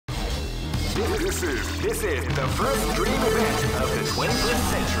This is the first dream event of the 21st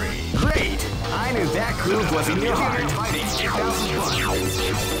century. Great! I knew that groove was in your heart. Fighting 2001.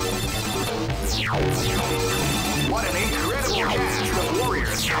 What an incredible cast of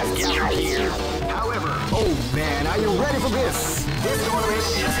warriors has gathered here. However, oh man, are you ready for this? This tournament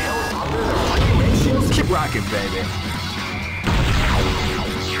is held under the free ratios. Keep rocking, baby.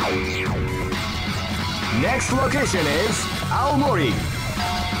 Next location is Aomori.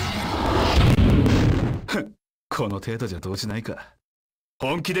 この程度じゃ動じないか。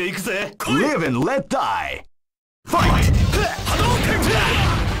本気で行くぜ。 Live and let die. Fight!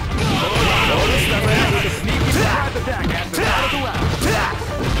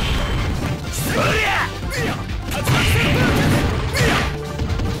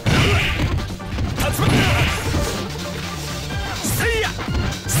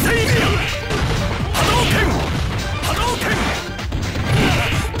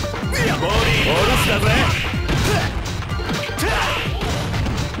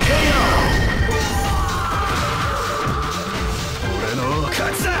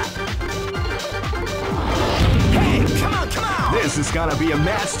 This is gonna be a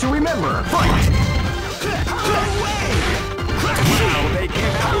match to remember. Fight! Wow, they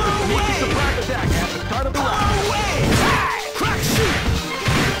came out with a sneaky surprise attack at the start of the round. Crack shoot!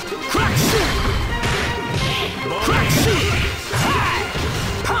 Crack shoot! Crack shoot!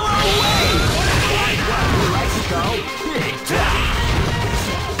 Power away! Right to go. Big tap!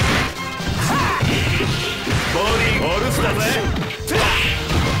 Body!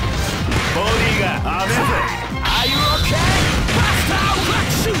 Body が雨ぜ。Are you okay? Crack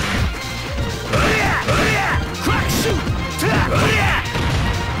shoot! Crack shoot!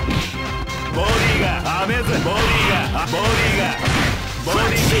 Body が雨ぜ。Body が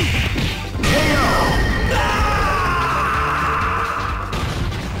Body KO!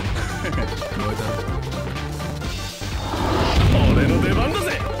 俺の出番だぜ。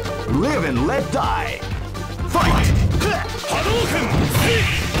Live and let die. Fight! 波動拳。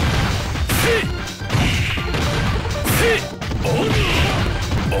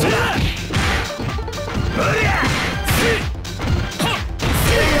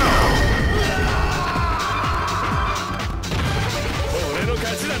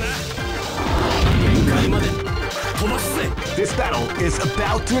This battle is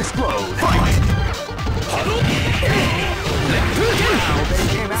about to explode. Fight!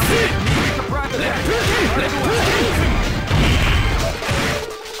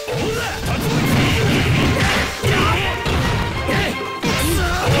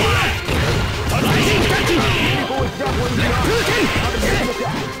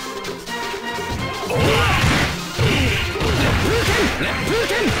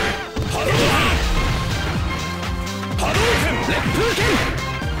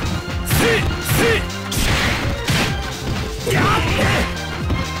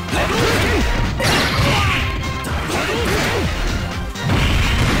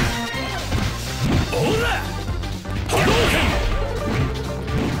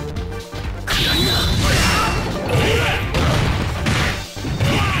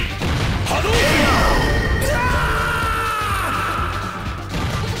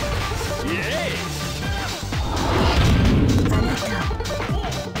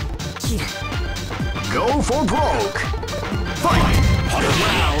 Go for broke! Fight!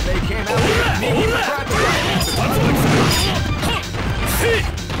 Wow, they came out with a sneaky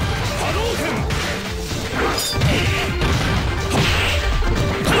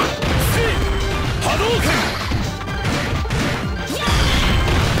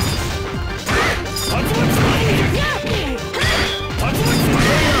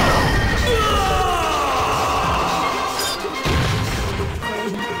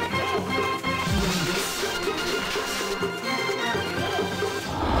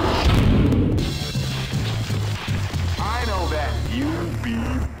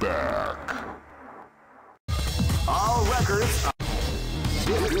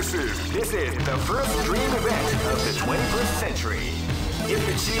This is the first dream event of the 21st century. If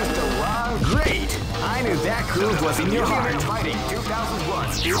you choose the wrong, great! I knew that groove was in your heart. Fighting 2001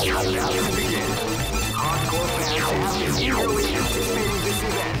 is about to begin. Hardcore fans have been eagerly anticipating this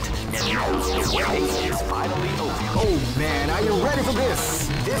event, and now the waiting is finally over. Oh man, are you ready for this?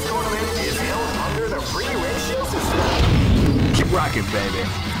 This tournament is held under the free ratio system. Keep rocking, baby.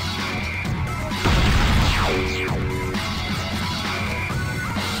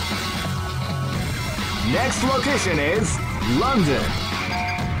 Next location is London.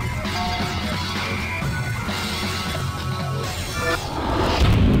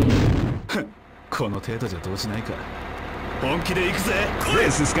 この程度じゃ動じないか。本気で行くぜ。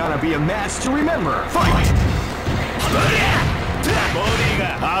 This is gonna be a match to remember. Fight! ボディ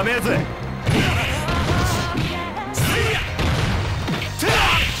が甘えぜ。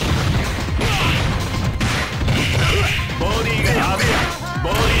ボディが甘え。ボ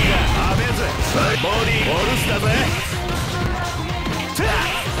ディが甘えぜ。ボディオルスだぜ。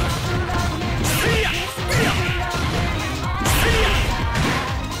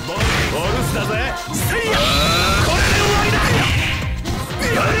オルスだぜ。これで終わりだ。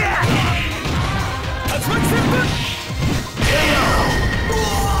竜巻旋風。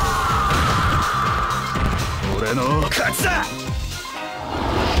俺の勝ちだ。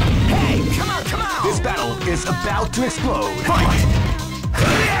 Hey, come on, come on! This battle is about to explode. Fight!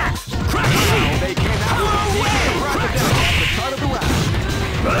 They came out with a away! At the start of the round.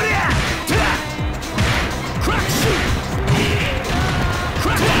 Crack shoot!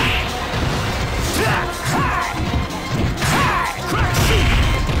 Crack! High! Crack shoot!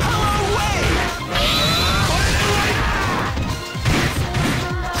 Power wave!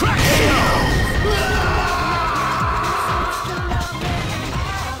 Crack shoot!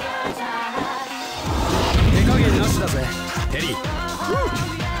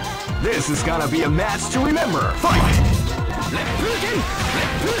 This is gonna be a match to remember. Fight! Left hook in!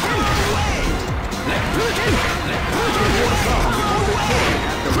 Left hook in! Away! Left hook in! Left hook in!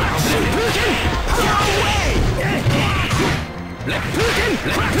 Left hook in! Away! Left hook in!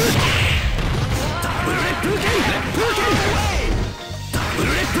 Left hook! Double left hook in! Left hook in! Away! Double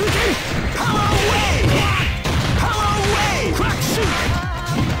left hook in! Power away! Power away! Crack shoot!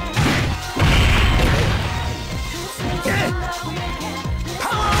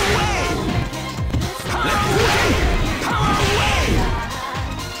 Power away! Power away! Power away!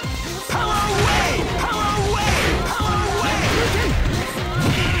 Power away! Power away!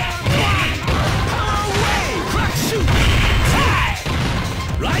 Power away! Crack shoot!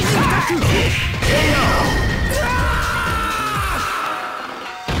 Right attack! KO!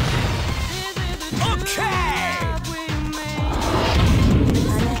 Okay!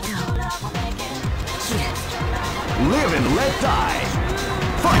 Live and let die!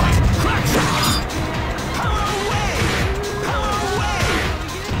 Fight! Crack shot! Power away! Power away!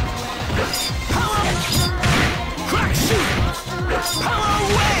 Power! Crack shoot! Power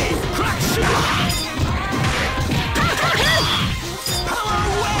away! Crack shoot! Power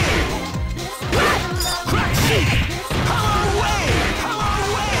away! Crack shoot! Power away! Power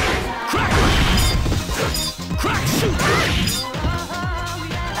away! Crack! Crack shoot!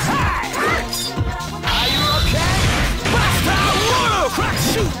 Are you okay? Crack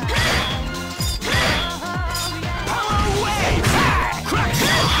shoot! Power away! Crack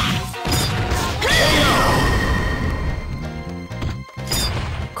shoot! KO!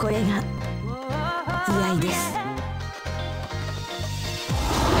 これが居合です。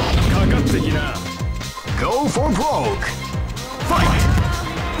かかってきな。 Go for broke! Fight!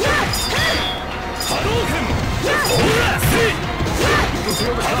 波動拳。オーラス。 You can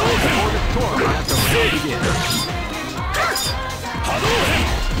feel the power before the storm as the round begins. 波動拳。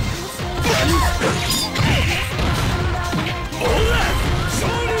オーラ昇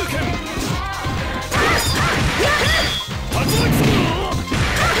竜拳。竜巻旋風。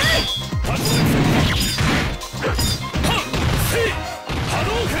竜巻旋風。はっし波動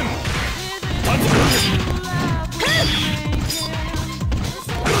拳。竜巻。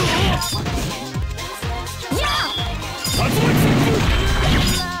竜巻旋風。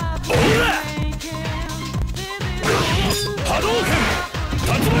オーラ波動拳。竜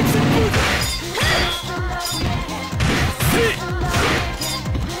巻旋風。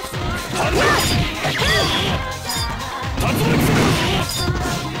波動。竜巻旋風。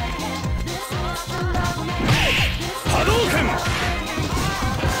波動拳。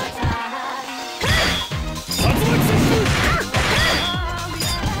竜巻旋風。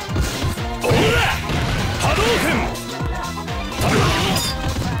オーラ波動拳。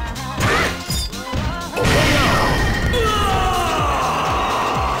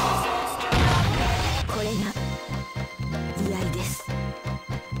これが居合です。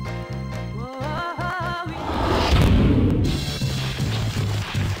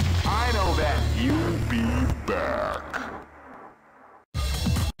I know that you'll be back.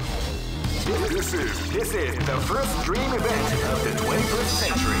 This is the first dream event of the 21st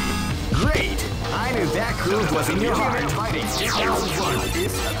century. Great! I knew that groove was in your heart. Fighting 2001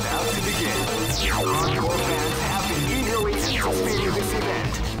 is about to begin. Hardcore fans have been eagerly anticipating this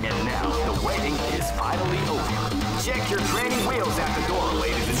event, and now the waiting is finally over. Check your training wheels at the door,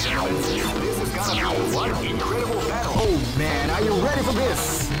 ladies and gentlemen. This is gonna be one incredible battle. Oh man, are you ready for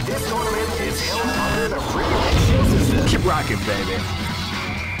this? This tournament is held under the free ratio system. Keep rocking, baby.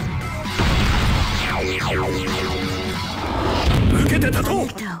 受けてたと。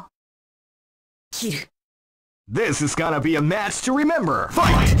肩を切る。 This is gonna be a match to remember.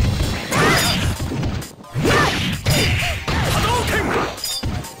 Fight! 波動拳。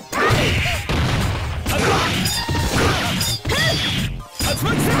竜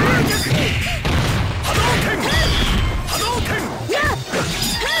巻旋風脚。波動拳。波動拳。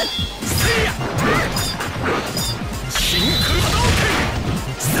せいや。シンクル波動拳。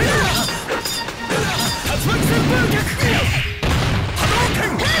せいや。竜巻旋風脚。波動拳。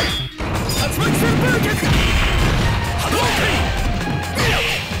竜巻旋風脚。波動拳。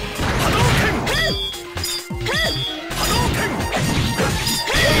波動拳。波動拳。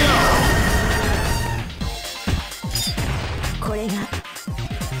これが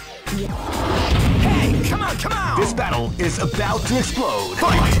Hey, come on, come on! This battle is about to explode.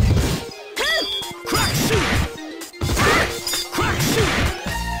 Fight! Crack shoot! Crack shoot!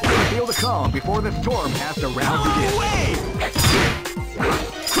 Feel the calm before the storm as the round begins. Away!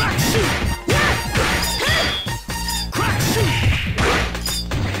 Crack shoot! Crack shoot!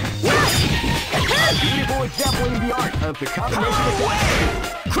 A beautiful example in the art of the combination of Away!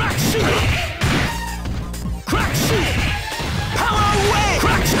 Crack shoot! Crack shoot! Power away!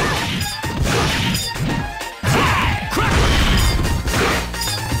 Crack shoot! Crack!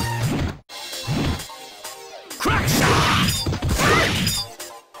 Crack shoot!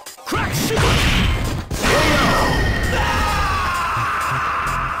 Crack shoot!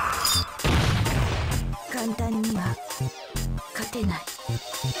 簡単には勝てない。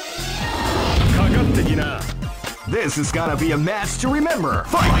かかってきな。 This is gonna be a match to remember.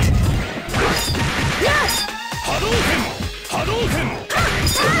 Fight! 波動拳。波動拳。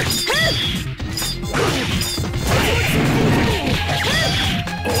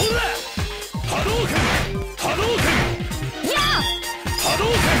おら。波動拳。波動拳。波動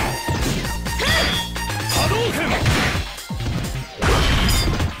拳。波動拳。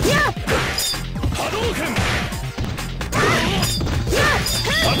波動拳。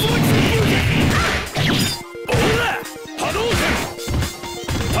竜巻旋風脚。おら。波動拳。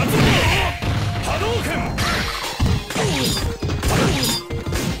波動拳。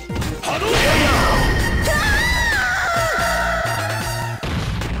波動拳。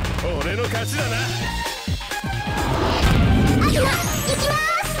俺の勝ちだな。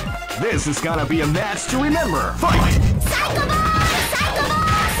 This is gonna be a match to remember. Fight! 波動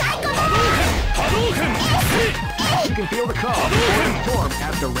拳。波動拳。 You can feel the calm before the storm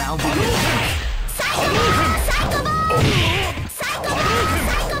as the round begins. 波動拳。波動拳。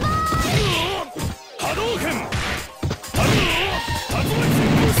波動拳。竜巻旋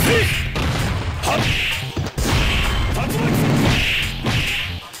風せい。波動拳。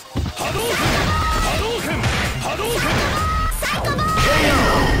波動拳。波動拳。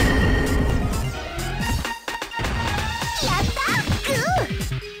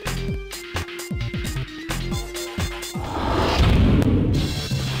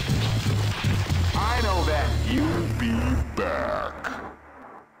 I know that you'll be back.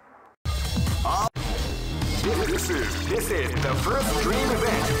 This is the first dream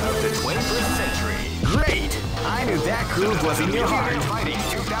event of the 21st century. Great! I knew that groove was in your heart. Fighting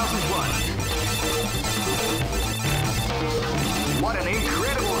 2001. What an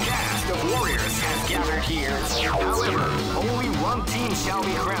incredible cast of warriors has gathered here. However, only one team shall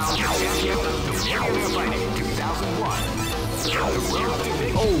be crowned the champion of the Millionaire Fighting 2001.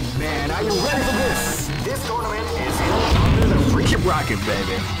 Oh man, are you ready for this? This tournament is held under the free. Keep rocking,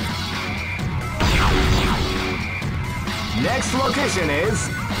 baby. Next location is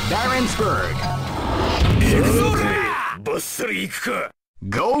Barentsburg. 行くぞ俺。バッサリ行くか。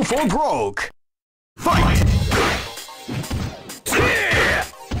 Go for broke. Fight!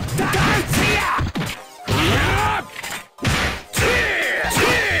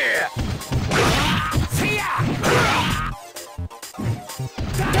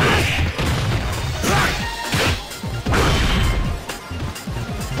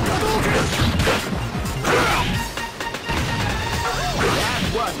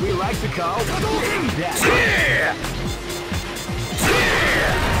 'What we like to call that.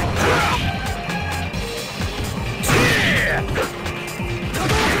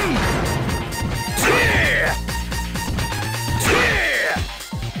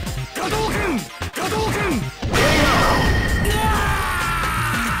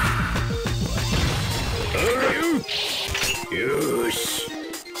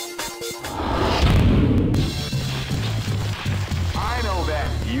 I know that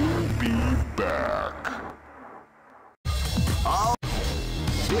you'll be back.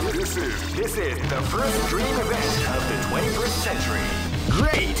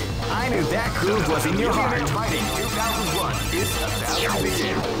 I knew that groove was in your heart. Fighting 2001 is about to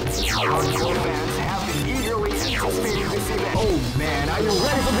begin. Hardcore fans have been eagerly anticipating this event. Oh man, are you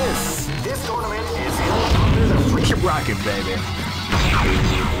ready for this? This tournament is held under the free. Keep rocking, baby.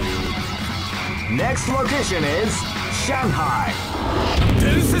 Next location is Shanghai.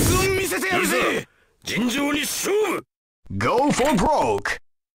 伝説を見せてやるぜ。尋常に勝負。Go for broke.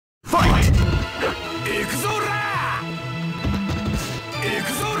 Fight. 行くぞら。行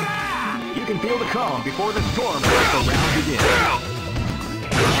くぞら。You can feel the calm before the storm as the round begins.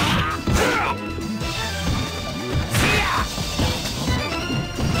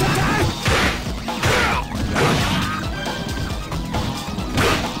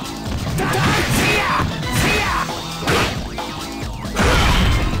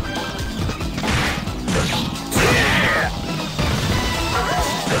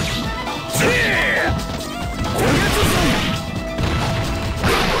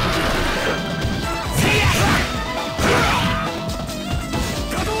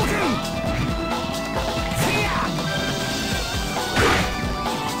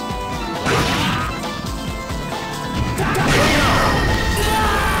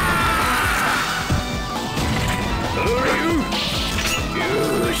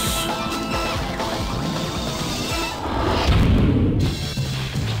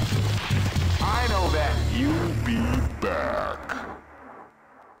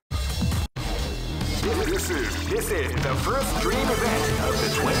 This is the first dream event of the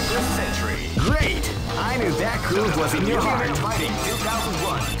 21st century. Great! I knew that groove was in your heart. Fighting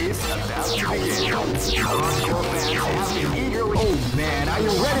 2001 is about to begin. Hardcore fans have been eagerly. Oh man, are you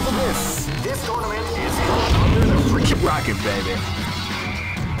ready for this? This tournament is held under the free. Keep rocking, baby.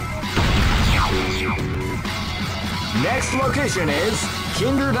 Next location is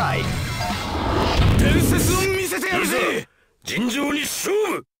Kinderdike. 伝説を見せてやるぜ。尋常に勝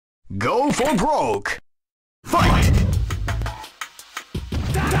負。Go for broke. Fight!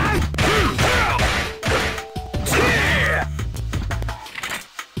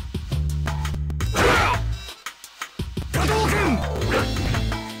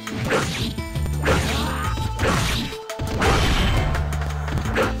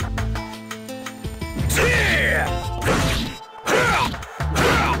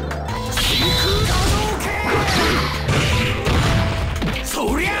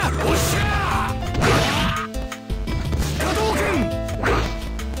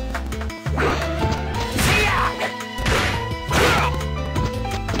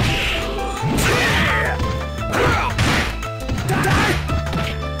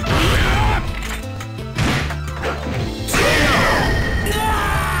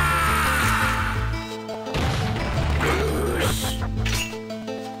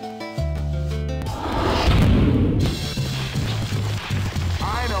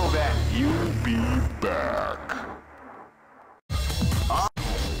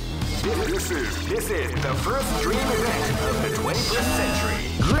 This is the first dream event of the 21st century.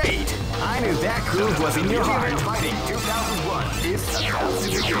 Great! I knew that groove was in your heart. Fighting 2001 is about to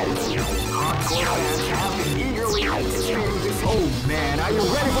begin. Hardcore fans have been eagerly anticipating this. Oh man, are you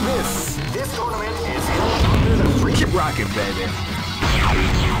ready for this? This tournament is held under the free. Keep rocking, baby.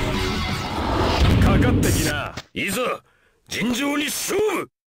 かかってきな。いざ尋常に勝負。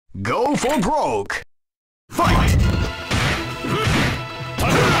Go for broke. Fight!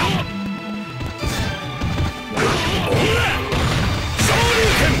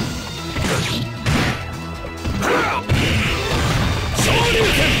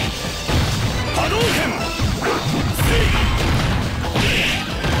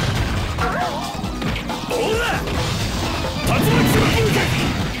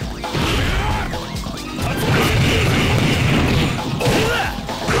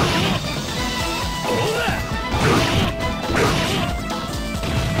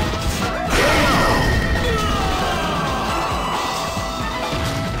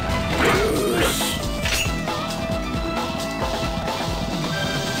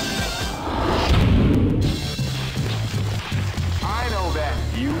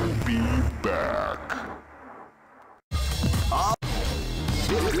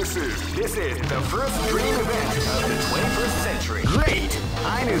 This is the first dream event of the 21st century. Great!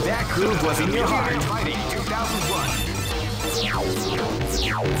 I knew that groove was in your heart. Fighting 2001.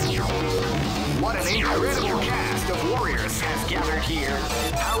 What an incredible cast of warriors has gathered here.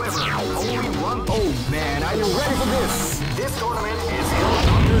 However, only one. Oh man, are you ready for this? This tournament is held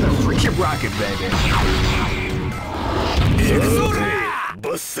under the free. Keep rocking, baby.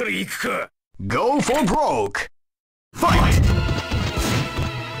 Go for broke. Fight!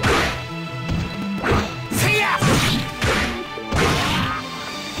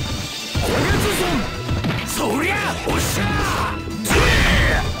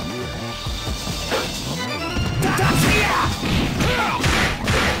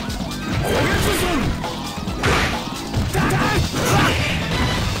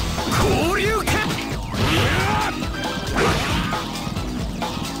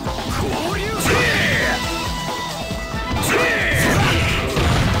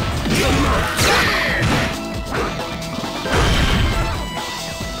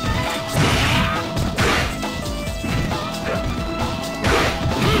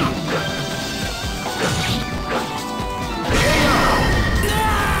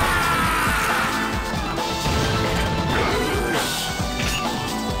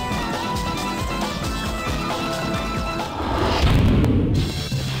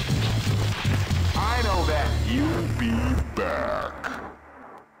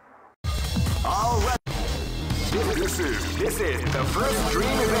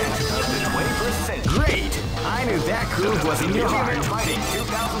 groove was in your heart. Fighting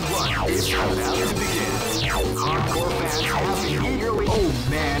 2001 is about to begin. Hardcore fans have been eagerly. Oh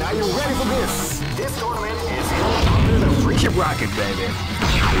man, are you ready for this? This tournament is held under the free. Keep rocking, baby.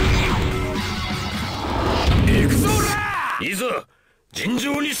 行くぞー！いざ尋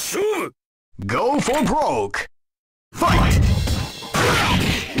常に勝負。 Go for broke. Fight.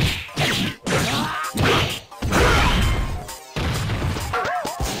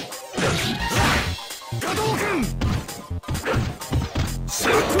 ガドー君セ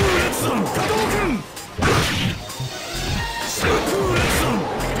ルクーレッツンガドー君セルクーレッツン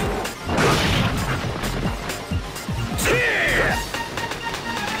チェー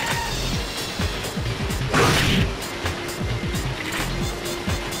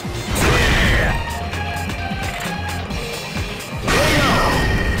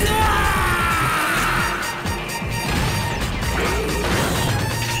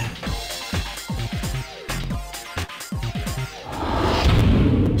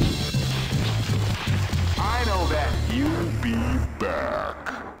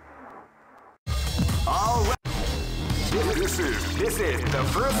This is the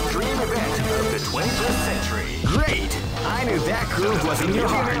first dream event of the 21st century. Great! I knew that groove was in your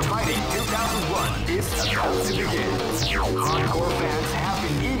heart. Fighting 2001 is about to begin. Hardcore fans have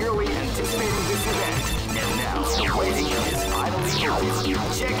been eagerly anticipating this event, and now the waiting is finally over.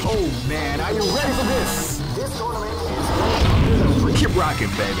 Check. Oh man, are you ready for this? This tournament is under the free. Keep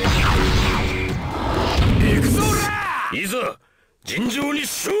rocking, baby. 行くぞー！いざ尋常に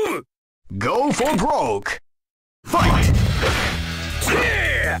勝負。 Go for broke. Fight!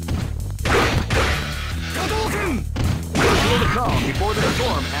 Feel the calm before the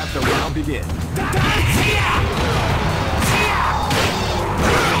storm as the round begins.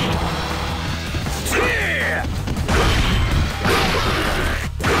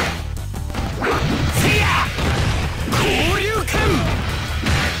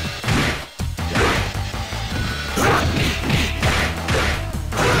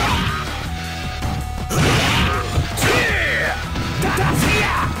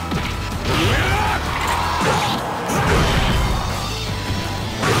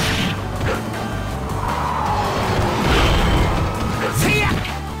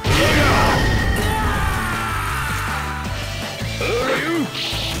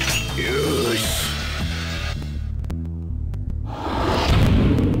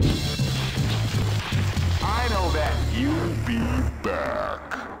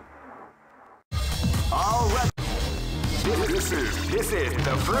 This is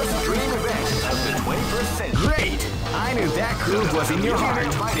the first dream event of the 21st century. Great! I knew that groove was in your heart.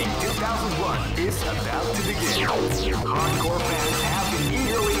 Fighting 2001 is about to begin. Hardcore fans have been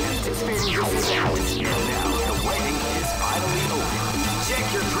eagerly anticipating this event, and now the waiting is finally over. Check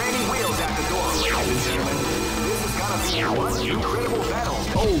your training wheels at the door, ladies and gentlemen. This is gonna be one incredible battle.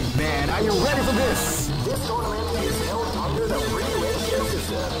 Oh man, are you ready for this? This tournament is held under the free ratio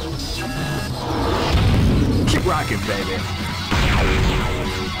system. Keep rocking, baby.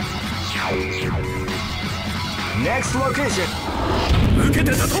 Next location. 受け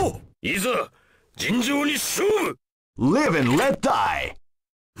て立とう。いざ尋常に勝負。 Live and let die.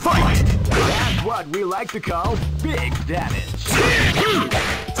 Fight. That's what we like to call big damage.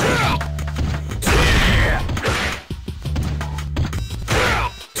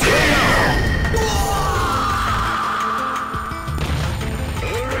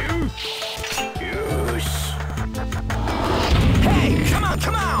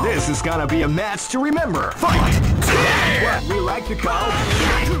 Come on! This is gonna be a match to remember. Fight! What we like to call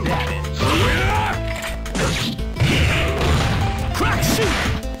big damage. Crack shoot!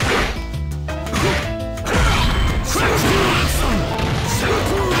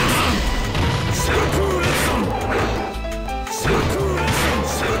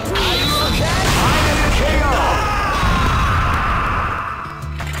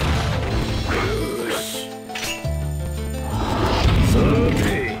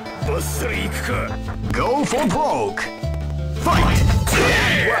 Go for broke. Fight!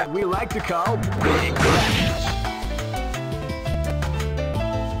 That's what we like to call big damage.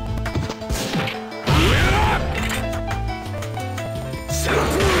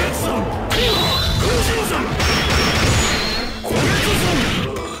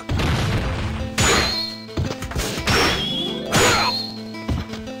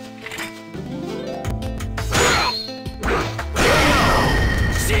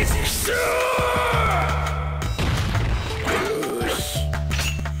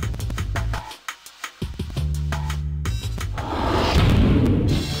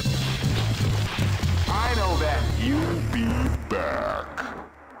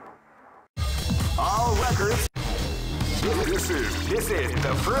 This is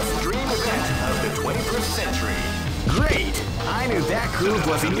the first dream event of the 21st century. Great! I knew that groove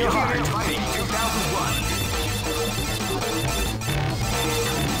was in your heart. Fighting 2001.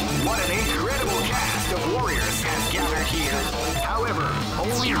 What an incredible cast of warriors has gathered here. However,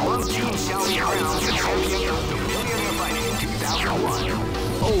 only one team shall be crowned the champion of the Millionaire Fighting 2001.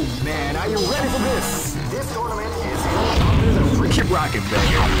 Oh man, are you ready for this? This tournament is held under the free. Keep rocking,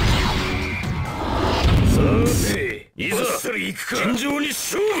 baby.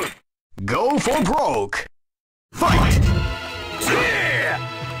 Go for broke. Fight!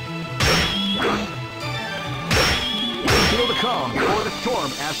 Feel the calm or the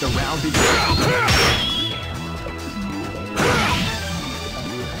storm as the round begins.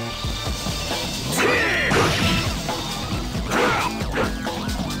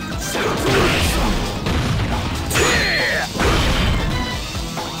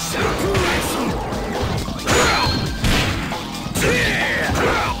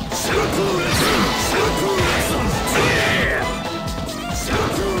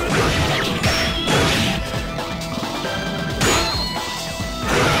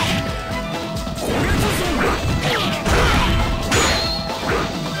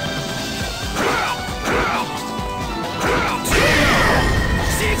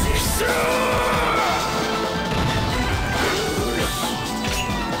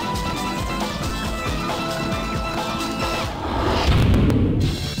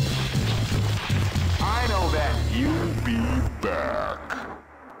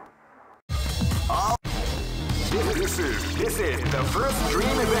 This is the first dream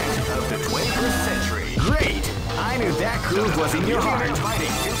event of the 21st century. Great! I knew that groove was in your heart.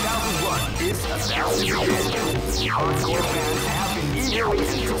 Fighting 2001 is about to begin. Hardcore fans have been eagerly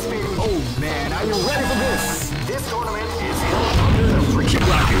anticipating. Oh man, are you ready for this? This tournament is held under the free. Keep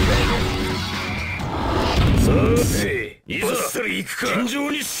rocking, baby.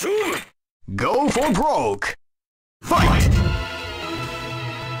 Go for broke. Fight!